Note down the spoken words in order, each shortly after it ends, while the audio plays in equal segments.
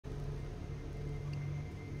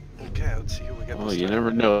Okay, let's see who we got. Well, you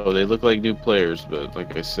never know. They look like new players, but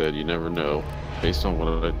like I said, you never know. Based on what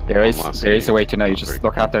I There is a way to know. You not just very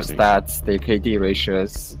look at their convincing. stats, their KD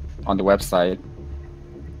ratios on the website.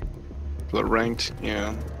 The ranked,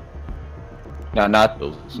 yeah. No,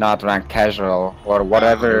 not ranked casual or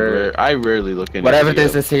whatever. I rarely look at whatever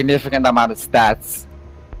there's a significant amount of stats.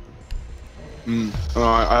 Oh,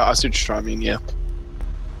 I see what you're trying to mean, yeah.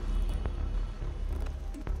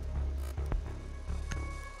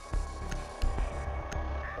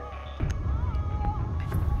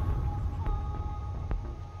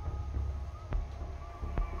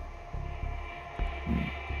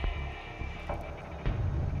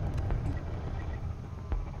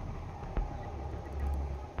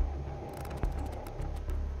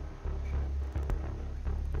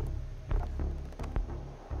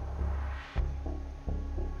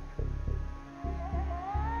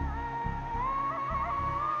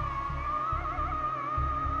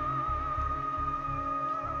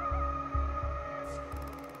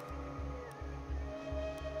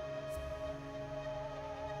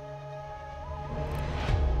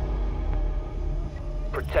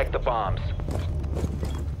 Protect the bombs.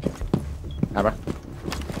 Never.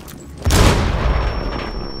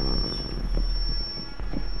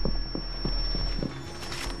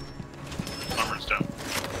 Armor's down.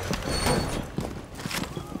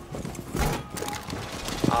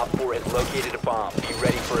 Op 4 has located a bomb. Be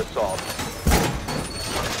ready for assault.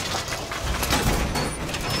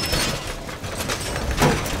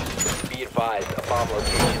 Be advised, a bomb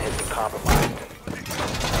location has been compromised.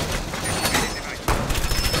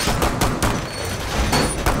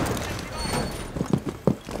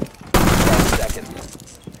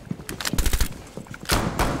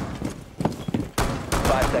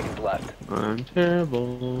 I'm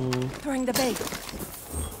terrible. Throwing the bait.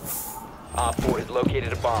 Op 4 has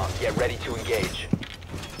located a bomb. Get ready to engage.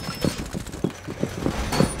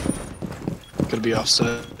 Gonna be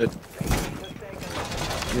offset.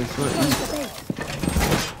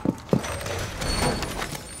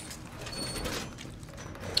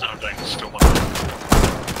 Oh, dang, still one.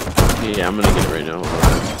 Yeah, I'm gonna get it right now.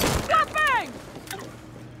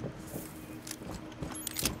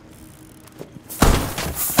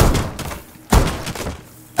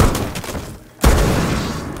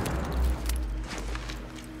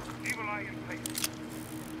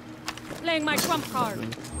 Playing my trump card.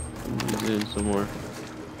 He's in some more.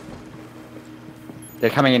 They're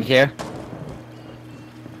coming in here.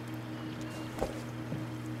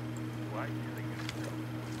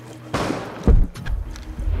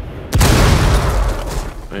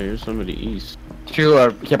 I hear somebody east. Two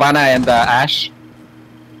are Hibana and Ash.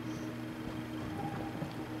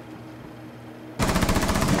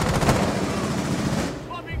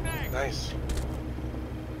 Nice.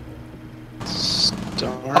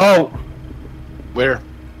 Oh! Where?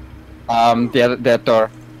 That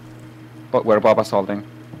door. But where Boba's holding.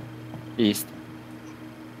 East.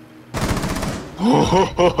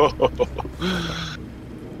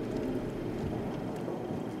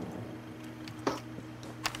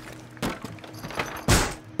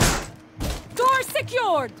 Door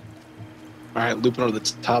secured! Alright, looping over the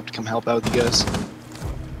top to come help out with you guys.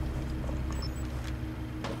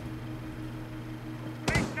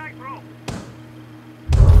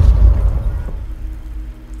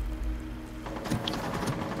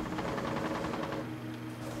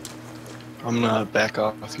 I'm gonna back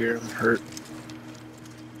off here. I'm hurt.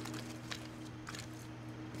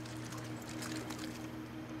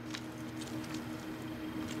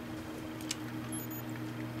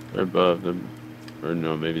 They're above them. Or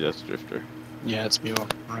no, maybe that's Drifter. Yeah, it's me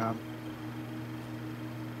walking around.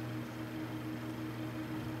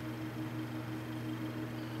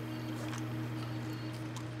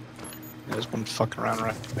 There's one fucking around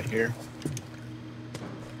right here.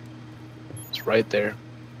 It's right there.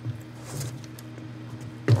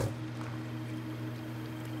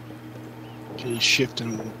 Okay,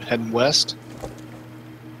 shifting, heading west.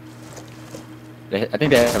 I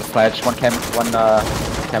think they have a sledge. One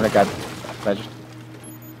camera got sledge.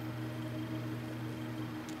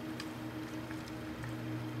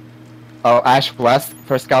 Oh, Ash west,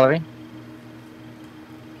 first gallery.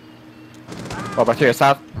 Boba to your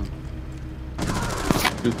south.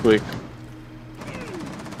 Too quick.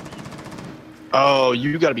 Oh,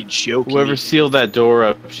 you gotta be joking. Whoever sealed that door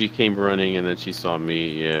up, she came running and then she saw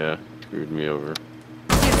me. Yeah, screwed me over.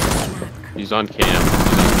 He's on cam.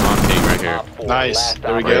 He's on ping right here. Nice.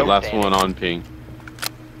 There we Right, go. last one on ping.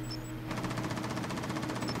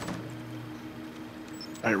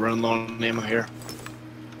 Alright, running low on ammo here.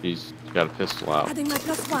 He's got a pistol out. Adding my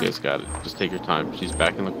 +1. You guys got it. Just take your time. She's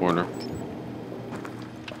back in the corner.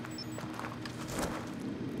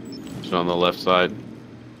 blasted on the left side.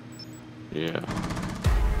 Yeah.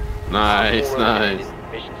 Nice, Op 4 nice.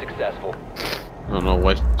 eliminated. Mission successful. I don't know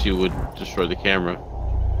why she would destroy the camera.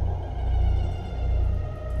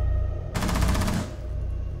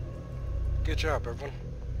 Good job, everyone.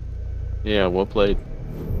 Yeah, well played.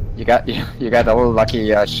 You got a little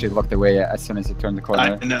lucky. She looked away as soon as you turned the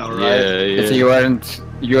corner. I know, right? Yeah, Because yeah.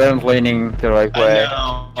 you weren't leaning the right way. I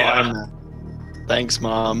know. Yeah. Thanks,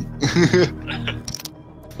 Mom.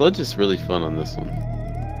 Sludge is really fun on this one.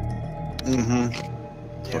 Mm-hmm.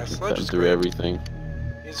 Yeah, Fucking Sludge cutting is through great. everything.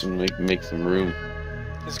 He's, And make some room.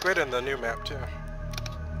 he's great in the new map, too.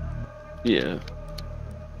 Yeah.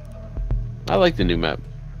 I like the new map.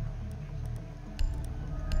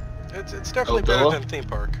 It's definitely better Bella? than Theme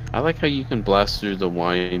Park. I like how you can blast through the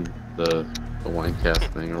wine, the wine cast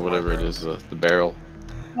thing, or whatever it is, the barrel.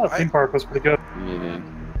 Oh, Theme Park was pretty good. Yeah.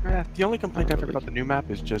 Yeah, the only complaint I've heard about the new map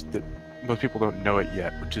is just that most people don't know it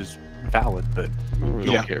yet, which is valid, but I don't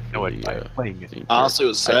really Yeah. care for know it the, by playing it. theme park. Honestly,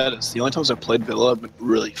 what's sad is the only times I played Bella I've been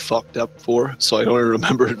really fucked up for, so I don't even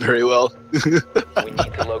remember it very well. We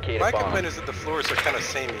need to locate My a bomb. complaint is that the floors are kind of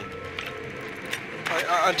samey.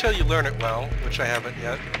 Until you learn it well, which I haven't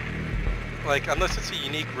yet. Like, unless it's a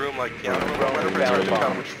unique room like piano room or whatever, it's hard to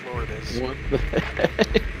tell which floor it is. What the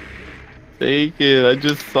heck? Take it. I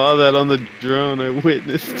just saw that on the drone. I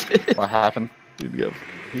witnessed it. What happened? He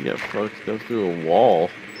got fucked up through a wall.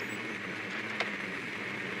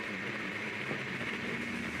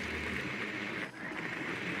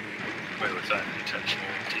 Wait, was that intentional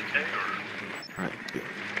TK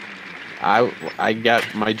or? I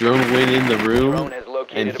got my drone went in the room Drone has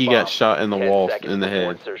located and a he bomb. got shot in the 10 wall seconds in the before head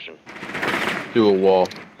Insertion. through a wall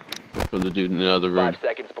from the dude in the other room. 5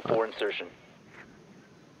 seconds before insertion.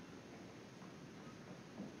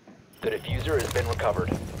 The diffuser has been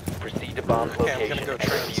recovered. Proceed to bomb's Okay, I'm location gonna go and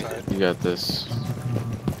try defuse it. inside. You got this.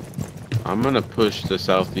 I'm gonna push the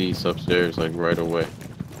southeast upstairs like right away.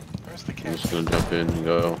 Where's the I'm camera? just gonna jump in and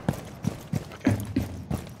go. Okay.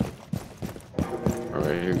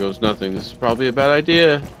 Alright, here goes nothing. This is probably a bad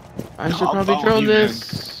idea. I should I'll probably follow drone you,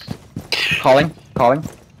 this. Calling.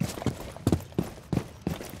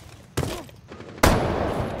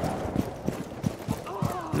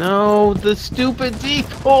 No, the stupid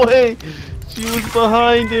decoy! She was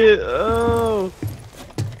behind it! Oh!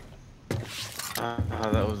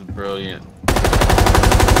 That was brilliant.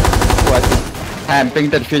 What? Bring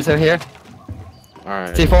the diffuser here.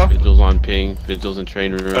 Alright, C4? Vigil's on ping. Vigil's in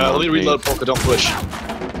train room. Let on me ping. reload, Polka, don't push.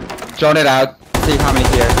 Drone it out. See how many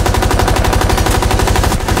here.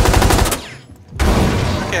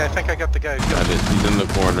 Okay, I think I got the guy who Got killed it. She's in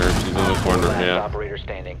the corner. She's in the corner, Last yeah. operator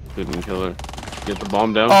standing. Couldn't kill her. Get the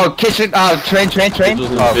bomb down. Oh, kitchen. Train.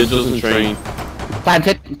 Vigil's in train. Plant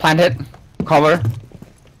it. Cover.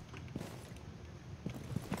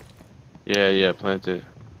 Yeah, plant it.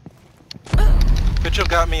 Vigil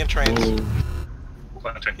got me in trains.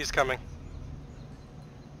 Planting. He's coming.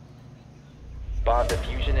 Bomb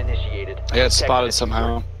diffusion initiated. I got Protect spotted the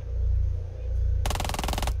somehow.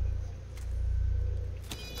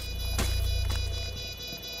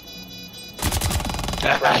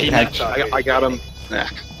 I got him. Nah.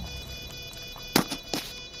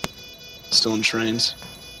 Still in trains.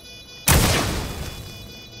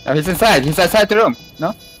 Oh, he's inside. He's outside the room.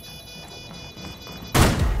 No?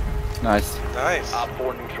 Nice. Nice. Op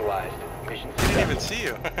 4 neutralized. Mission I didn't even successful. see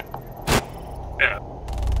you. Yeah.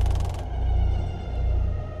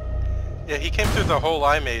 Yeah, he came through the hole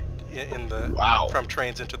I made in the Wow. from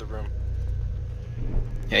trains into the room.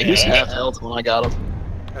 Yeah, he was half health when I got him.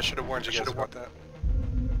 I should have warned you guys about that.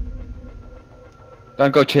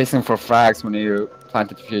 Don't go chasing for frags when you plant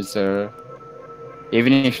the diffuser.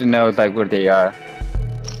 Even if you know like where they are.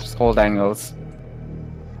 Just hold angles.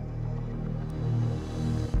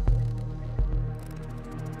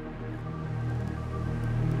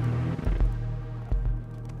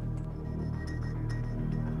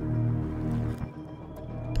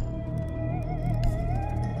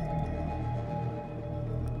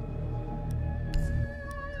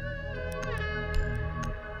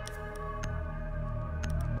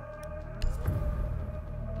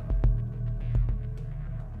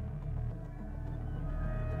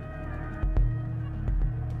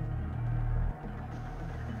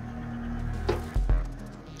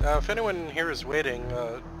 If anyone here is waiting,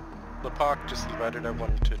 Lepak just invited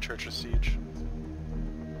everyone to Church of Siege.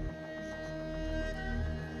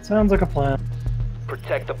 Sounds like a plan.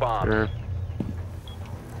 Protect the bomb. Sure.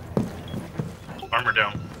 Armor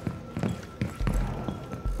down.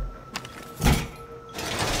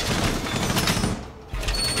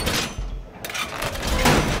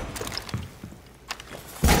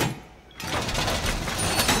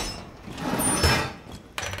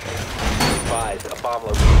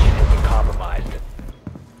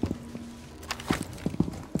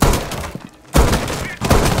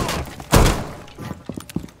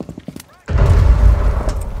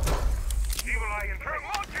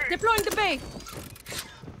 B.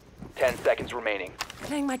 10 seconds remaining.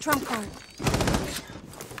 Playing my trump card.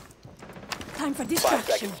 Time for 5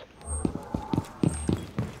 distraction. seconds.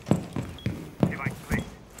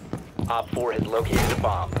 Op 4 has located a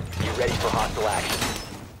bomb. Be ready for hostile action.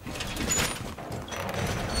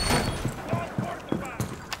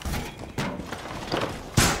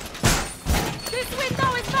 This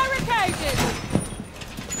window is barricaded.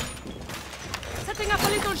 Setting up a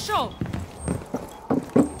little show.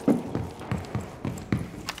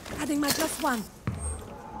 Adding my +1.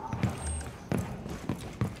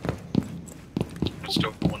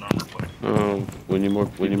 Still one armor plate. Oh, we need more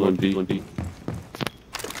B.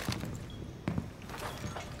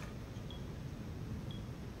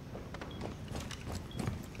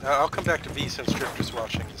 I'll come back to B since Drift is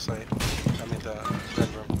watching the site. I mean the red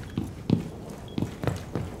room.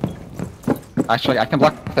 Actually, I can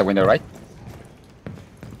block that window, right?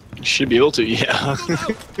 You should be able to, yeah.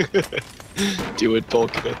 Do it,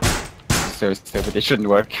 bulk it. So stupid. It shouldn't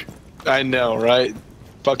work. I know, right?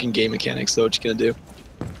 Fucking game mechanics, though. What you gonna do?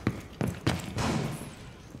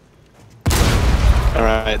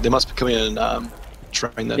 Alright, they must be coming in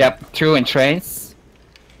train then. Yep, 2 in trains.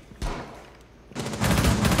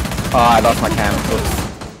 Oh, I lost my cam. Oops.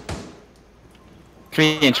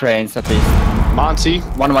 3 in trains at least. Monty.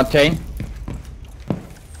 1 train.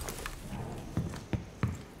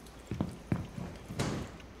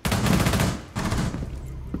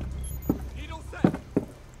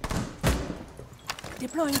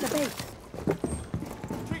 Deploying the bait.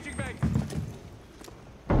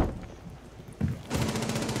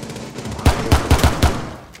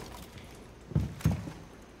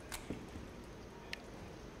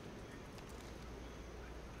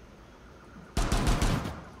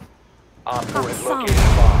 Op 4 has located a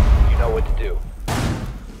bomb. You know what to do.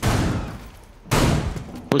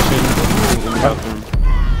 Pushing in the bathroom.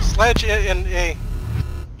 Sledge in A.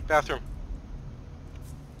 Bathroom.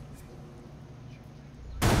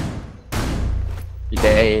 You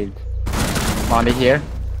dead. Monty here.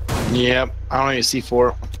 Yep, I don't even see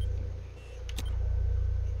 4.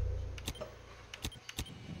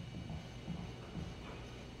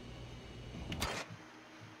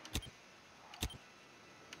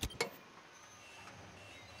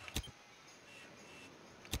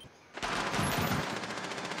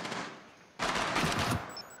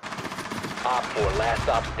 Op 4, last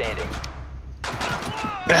stop standing.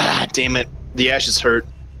 Ah, damn it. The ashes hurt.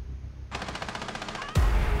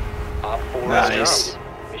 Op 4 Nice.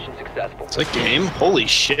 mission successful. It's a game? Holy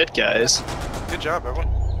shit, guys. Good job, everyone.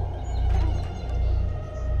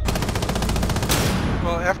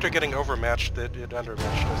 Well, after getting overmatched, it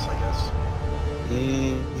undermatched us, I guess.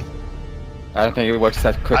 I don't think it works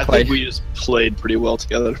that I quickly. think we just played pretty well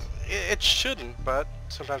together. It shouldn't, but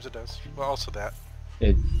sometimes it does. Well, also that.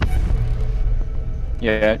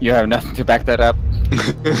 Yeah, you have nothing to back that up.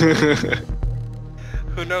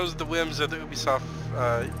 Who knows the whims of the Ubisoft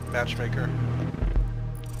matchmaker?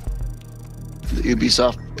 The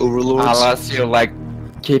Ubisoft overlords. Unless you're like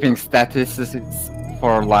keeping statistics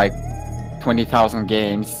for like 20,000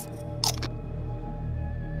 games.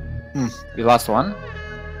 The last one?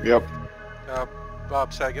 Yep.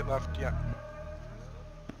 Bob Saget left, yeah.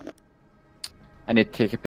 I need to take a